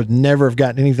Tennessee, I would never have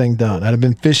gotten anything done. I'd have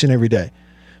been fishing every day.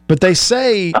 But they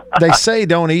say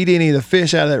don't eat any of the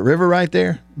fish out of that river right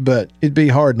there, but it'd be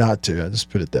hard not to. I just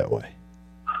put it that way.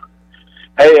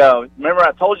 Hey, remember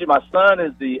I told you my son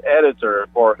is the editor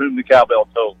for Whom the Cowbell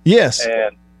Told. Yes.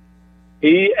 And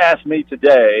he asked me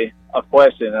today a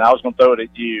question, and I was going to throw it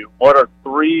at you. What are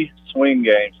 3 swing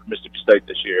games for Mississippi State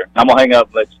this year? I'm going to hang up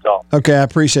and let you talk. Okay, I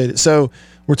appreciate it. So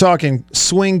we're talking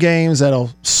swing games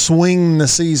that'll swing the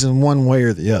season one way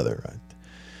or the other, right?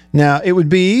 Now, it would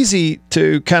be easy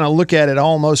to kind of look at it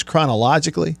almost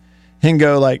chronologically and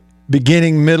go like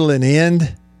beginning, middle, and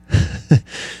end.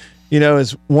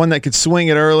 As one that could swing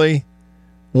it early,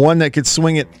 one that could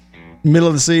swing it middle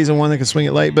of the season, one that could swing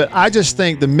it late. But I just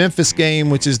think the Memphis game,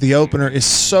 which is the opener, is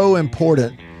so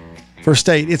important for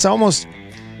State. It's almost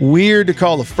weird to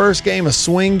call the first game a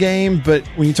swing game, but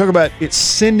when you talk about it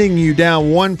sending you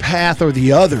down one path or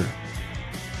the other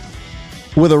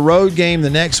with a road game the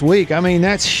next week, I mean,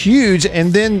 that's huge.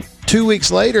 And then 2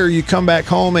 weeks later, you come back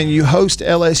home and you host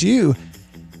LSU.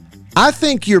 I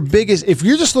think your biggest, if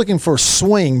you're just looking for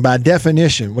swing by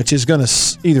definition, which is going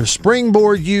to either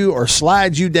springboard you or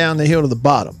slide you down the hill to the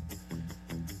bottom,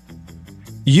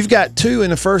 you've got 2 in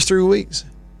the first 3 weeks.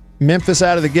 Memphis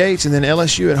out of the gates and then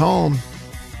LSU at home.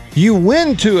 You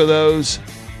win 2 of those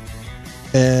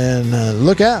and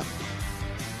look out.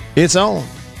 It's on.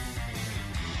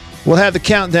 We'll have the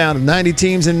countdown of 90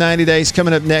 teams in 90 days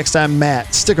coming up next. I'm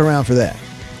Matt. Stick around for that.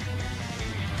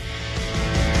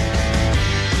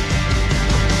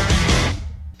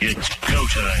 It's go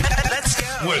time. Let's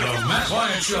go. With the Matt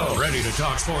Wyatt Show. Ready to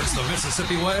talk sports the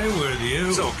Mississippi way with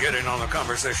you. So get in on the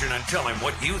conversation and tell him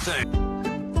what you think.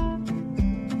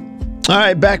 All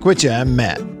right, back with you. I'm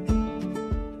Matt.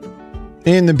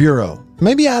 In the Bureau.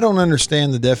 Maybe I don't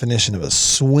understand the definition of a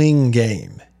swing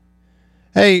game.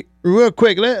 Hey, real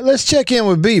quick, let's check in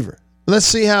with Beaver. Let's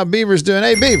see how Beaver's doing.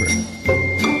 Hey, Beaver.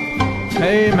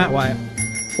 Hey, Matt Wyatt.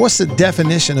 What's the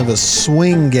definition of a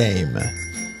swing game?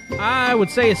 I would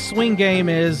say a swing game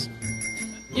is,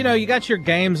 you got your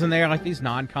games in there, like these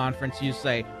non-conference. You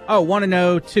say,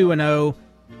 1-0, 2-0.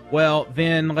 Well,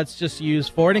 then let's just use,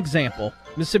 for an example,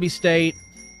 Mississippi State.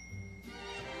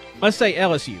 Let's say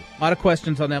LSU. A lot of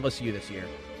questions on LSU this year.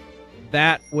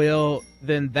 That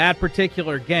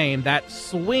particular game, that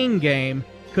swing game,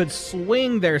 could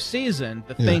swing their season,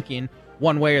 thinking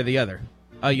one way or the other.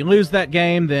 You lose that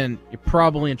game, then you're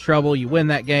probably in trouble. You win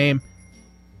that game,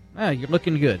 you're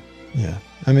looking good. Yeah.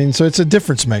 I mean, so it's a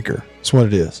difference maker. That's what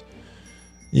it is.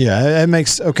 Yeah, it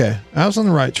makes – okay, I was on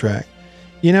the right track.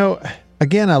 You know,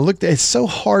 again, it's so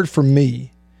hard for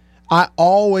me. I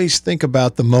always think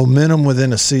about the momentum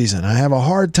within a season. I have really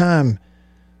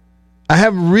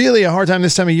a hard time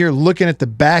this time of year looking at the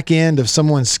back end of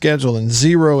someone's schedule and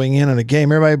zeroing in on a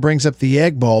game. Everybody brings up the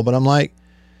egg bowl, but I'm like,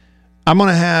 I'm going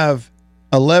to have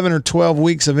 11 or 12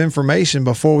 weeks of information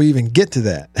before we even get to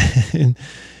that. And,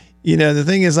 you know, the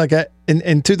thing is like,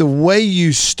 and to the way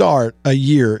you start a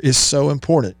year is so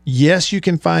important. Yes, you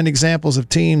can find examples of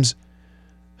teams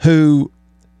who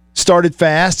started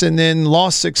fast and then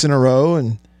lost 6 in a row.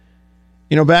 And,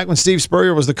 you know, back when Steve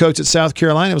Spurrier was the coach at South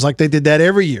Carolina, it was like they did that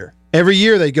every year. Every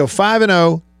year they go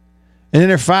 5-0, and then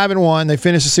they're 5-1. They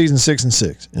finish the season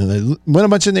 6-6. And they win a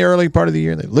bunch in the early part of the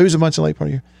year. They lose a bunch in the late part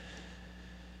of the year.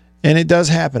 And it does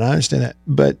happen. I understand that.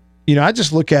 But, you know, I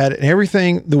just look at it and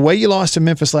everything, the way you lost to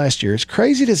Memphis last year, it's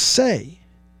crazy to say.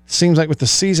 Seems like with the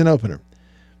season opener.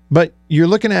 But you're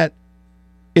looking at,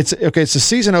 it's a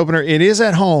season opener. It is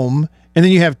at home, and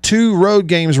then you have 2 road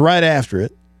games right after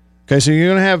it. Okay, so you're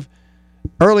going to have,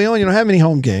 early on, you don't have many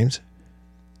home games.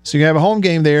 So you have a home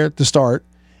game there to start,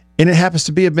 and it happens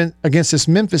to be against this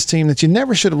Memphis team that you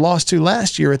never should have lost to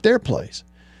last year at their place.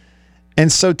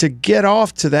 And so to get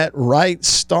off to that right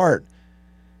start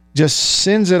just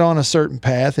sends it on a certain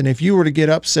path, and if you were to get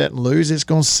upset and lose, it's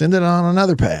going to send it on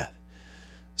another path.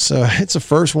 So it's a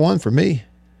first one for me.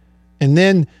 And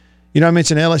then, you know, I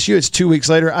mentioned LSU. It's 2 weeks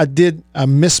later. I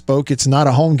misspoke. It's not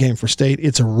a home game for State.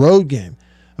 It's a road game.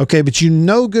 Okay, but you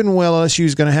know good and well LSU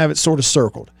is going to have it sort of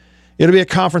circled. It'll be a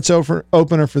conference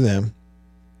opener for them.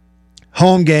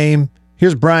 Home game.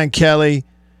 Here's Brian Kelly.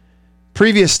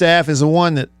 Previous staff is the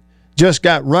one that just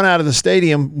got run out of the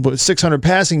stadium with 600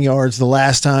 passing yards the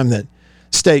last time that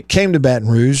State came to Baton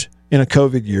Rouge in a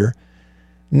COVID year.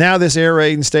 Now this air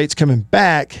raid and State's coming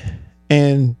back,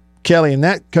 and Kelly and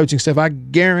that coaching staff, I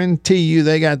guarantee you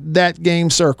they got that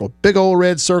game circled. Big old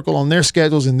red circle on their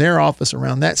schedules in their office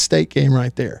around that State game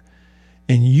right there.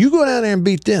 And you go down there and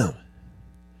beat them.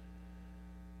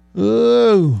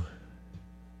 Ooh.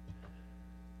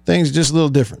 Things are just a little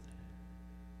different.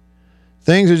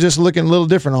 Things are just looking a little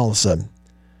different all of a sudden.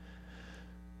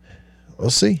 We'll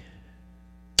see.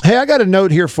 Hey, I got a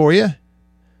note here for you.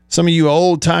 Some of you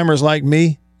old timers like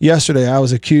me, yesterday I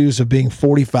was accused of being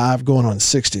 45 going on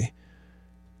 60,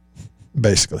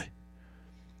 basically.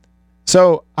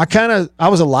 So I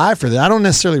was alive for that. I don't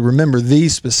necessarily remember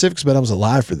these specifics, but I was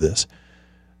alive for this.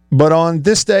 But on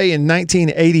this day in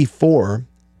 1984,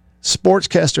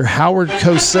 sportscaster Howard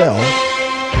Cosell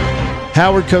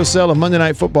of Monday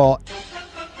Night Football,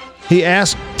 he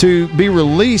asked to be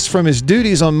released from his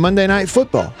duties on Monday Night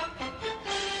Football.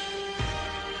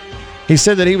 He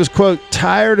said that he was, quote,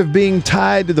 tired of being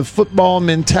tied to the football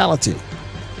mentality.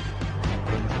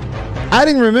 I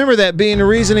didn't remember that being the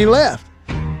reason he left.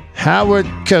 Howard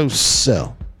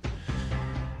Cosell,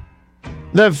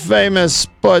 the famous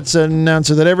sports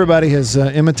announcer that everybody has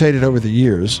imitated over the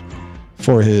years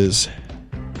for his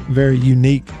very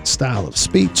unique style of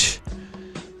speech,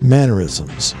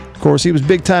 mannerisms. Of course, he was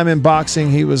big time in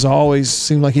boxing. He was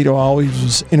seemed like he always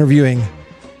was interviewing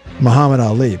Muhammad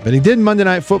Ali. But he did Monday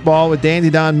Night Football with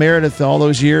Dandy Don Meredith all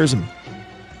those years. And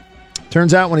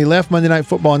turns out when he left Monday Night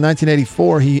Football in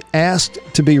 1984, he asked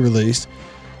to be released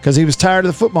because he was tired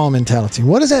of the football mentality.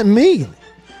 What does that mean?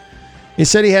 He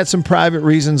said he had some private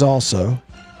reasons also.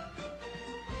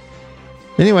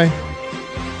 Anyway,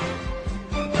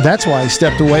 that's why he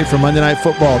stepped away from Monday Night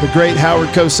Football, the great Howard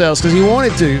Cosell, because he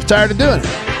wanted to. He was tired of doing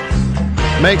it.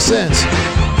 Makes sense.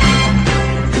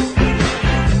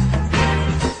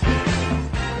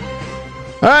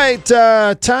 All right,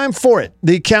 time for it.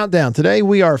 The countdown. Today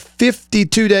we are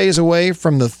 52 days away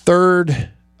from the 3rd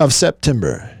of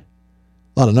September.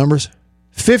 A lot of numbers.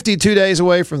 52 days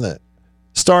away from the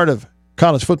start of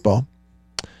college football.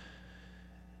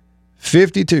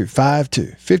 52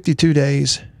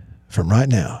 days from right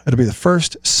now. It'll be the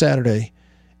first Saturday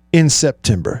in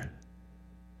September.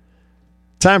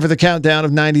 Time for the countdown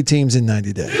of 90 teams in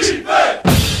 90 days.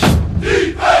 Defense!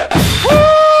 Woo!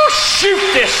 Shoot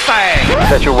this thing!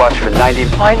 Set your watch for 90.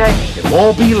 My name. It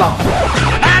won't be long.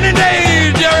 90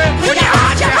 days, Jerry! When you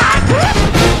hot, you hot!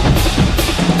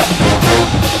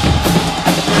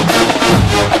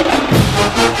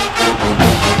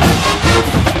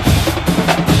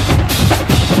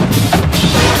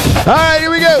 All right,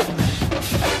 here we go.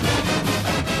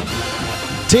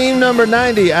 Team number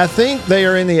 90. I think they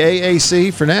are in the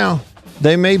AAC for now.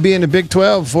 They may be in the Big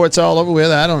 12 before it's all over with.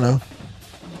 I don't know.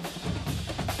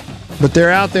 But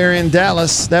they're out there in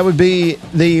Dallas. That would be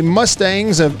the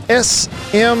Mustangs of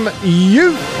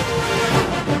SMU.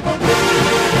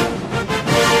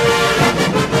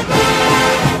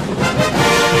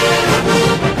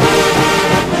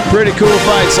 Pretty cool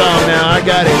fight song now, I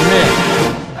gotta admit.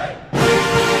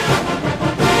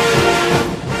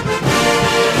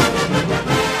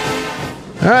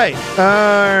 All right.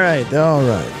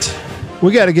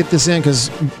 We got to get this in because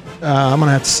I'm going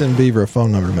to have to send Beaver a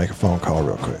phone number to make a phone call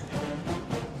real quick.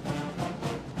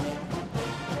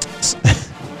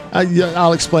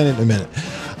 I'll explain it in a minute.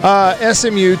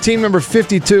 SMU, team number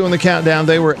 52 on the countdown.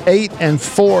 They were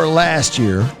 8-4 last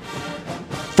year.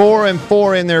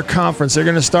 4-4 in their conference. They're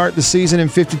going to start the season in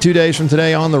 52 days from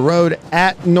today on the road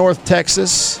at North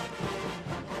Texas.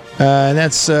 And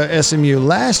that's SMU.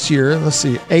 Last year, let's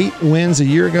see, 8 wins a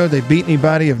year ago. They beat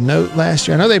anybody of note last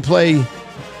year. I know they play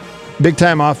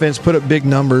big-time offense, put up big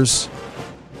numbers.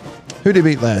 Who did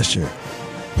they beat last year?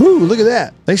 Whoo, look at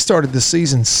that. They started the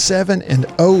season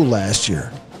 7-0 last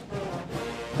year.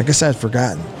 I guess I'd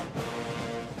forgotten.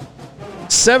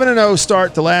 7-0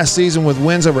 start to last season with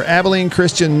wins over Abilene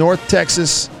Christian, North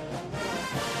Texas,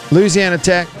 Louisiana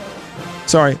Tech,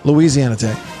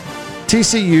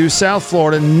 TCU, South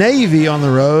Florida, Navy on the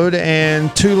road,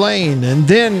 and Tulane. And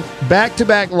then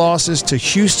back-to-back losses to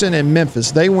Houston and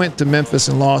Memphis. They went to Memphis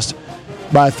and lost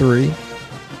by 3.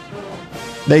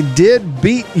 They did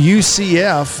beat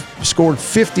UCF, scored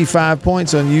 55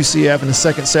 points on UCF in the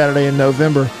second Saturday in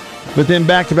November. But then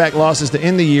back-to-back losses to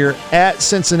end the year at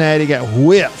Cincinnati, got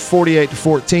whipped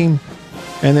 48-14,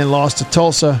 and then lost to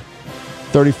Tulsa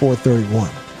 34-31.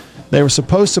 They were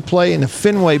supposed to play in the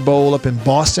Fenway Bowl up in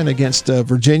Boston against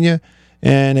Virginia,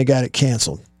 and they got it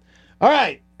canceled. All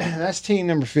right, that's team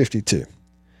number 52.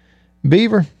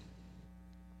 Beaver,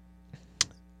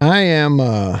 I am,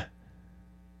 hold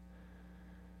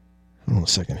on a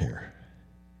second here.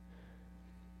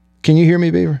 Can you hear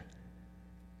me, Beaver?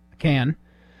 I can.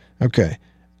 Okay.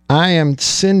 I am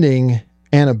sending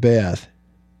Annabeth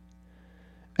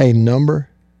a number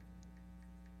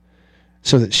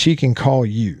so that she can call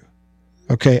you,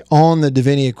 okay, on the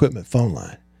Davini Equipment phone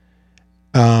line.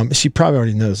 She probably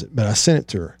already knows it, but I sent it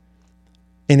to her.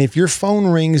 And if your phone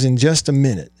rings in just a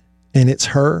minute and it's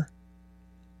her,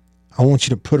 I want you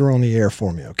to put her on the air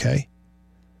for me, okay?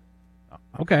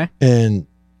 Okay. And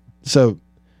so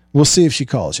we'll see if she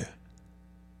calls you.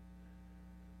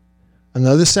 I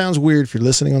know this sounds weird if you're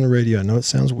listening on the radio. I know it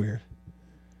sounds weird.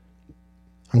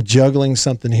 I'm juggling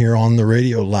something here on the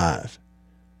radio live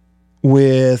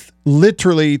with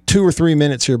literally 2 or 3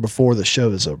 minutes here before the show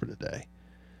is over today.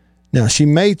 Now, she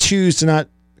may choose to not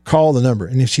call the number.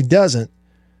 And if she doesn't,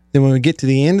 then when we get to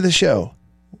the end of the show,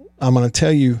 I'm going to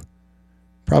tell you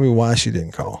probably why she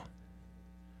didn't call.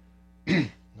 I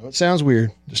know it sounds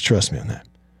weird. Just trust me on that.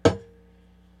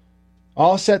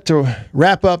 All set to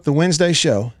wrap up the Wednesday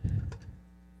show.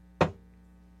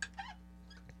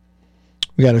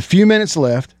 We got a few minutes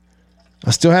left.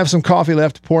 I still have some coffee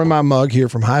left to pour in my mug here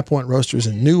from High Point Roasters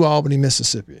in New Albany,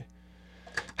 Mississippi.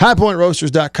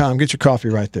 HighPointRoasters.com. Get your coffee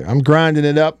right there. I'm grinding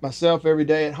it up myself every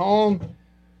day at home,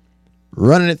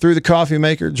 running it through the coffee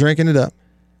maker, drinking it up.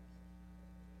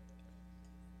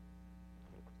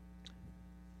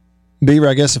 Beaver,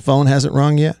 I guess the phone hasn't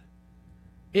rung yet?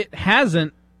 It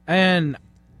hasn't, and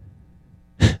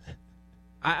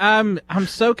I'm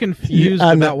so confused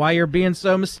about why you're being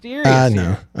so mysterious. I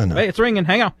know. Wait, it's ringing.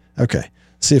 Hang on. Okay.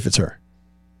 See if it's her.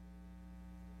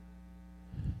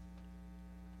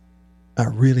 I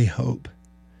really hope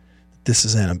that this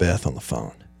is Annabeth on the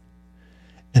phone.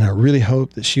 And I really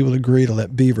hope that she will agree to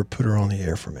let Beaver put her on the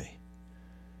air for me.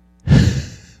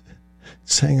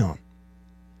 Just hang on.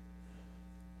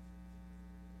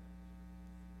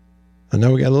 I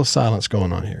know we got a little silence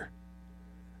going on here.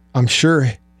 I'm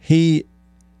sure he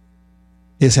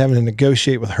is having to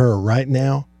negotiate with her right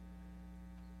now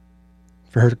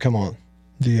for her to come on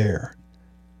the air.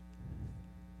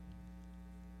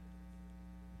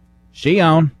 She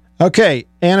on. Okay,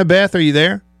 Annabeth, are you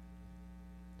there?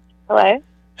 Hello?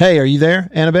 Hey, are you there,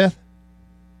 Annabeth?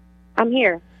 I'm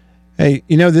here. Hey,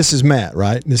 you know this is Matt,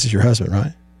 right? This is your husband,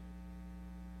 right?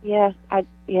 Yeah,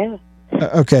 yeah.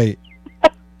 Okay.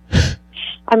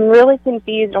 I'm really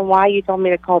confused on why you told me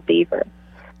to call Beaver.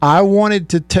 I wanted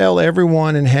to tell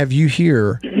everyone and have you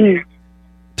here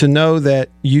to know that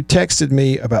you texted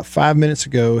me about 5 minutes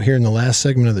ago here in the last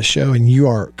segment of the show, and you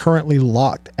are currently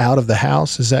locked out of the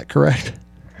house. Is that correct?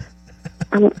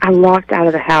 I'm locked out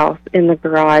of the house in the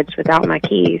garage without my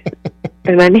keys,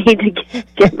 and I need to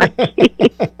get my keys.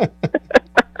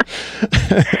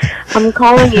 I'm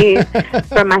calling you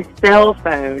from my cell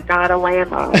phone, not a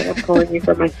landline. I'm calling you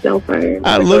from my cell phone.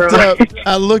 I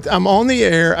looked. I'm on the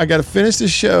air. I got to finish the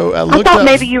show. I thought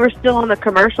maybe you were still on the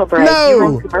commercial break. No, you were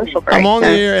on commercial break. I'm on the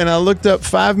air, and I looked up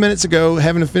 5 minutes ago,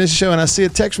 having to finish the show, and I see a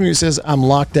text from you that says, "I'm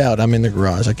locked out. I'm in the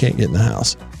garage. I can't get in the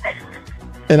house."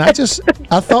 And I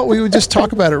thought we would just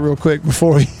talk about it real quick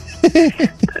before we.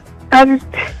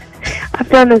 I've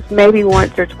done this maybe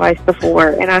once or twice before,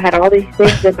 and I had all these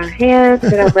things in my hands,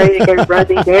 and I'm ready to go run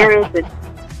these errands and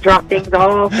drop things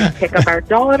off and pick up our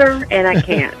daughter, and I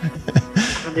can't.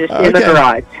 I'm just in the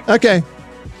garage. Okay.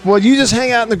 Well, you just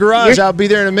hang out in the garage. I'll be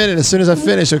there in a minute as soon as I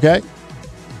finish, okay?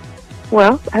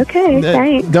 Well, okay,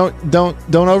 thanks. Don't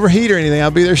overheat or anything. I'll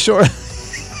be there short.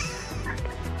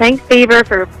 Thanks, Beaver,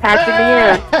 for patching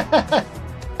me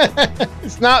in.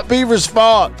 It's not Beaver's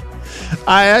fault.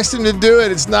 I asked him to do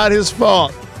it. It's not his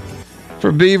fault.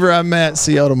 For Beaver, I'm Matt.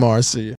 See y'all tomorrow. See you.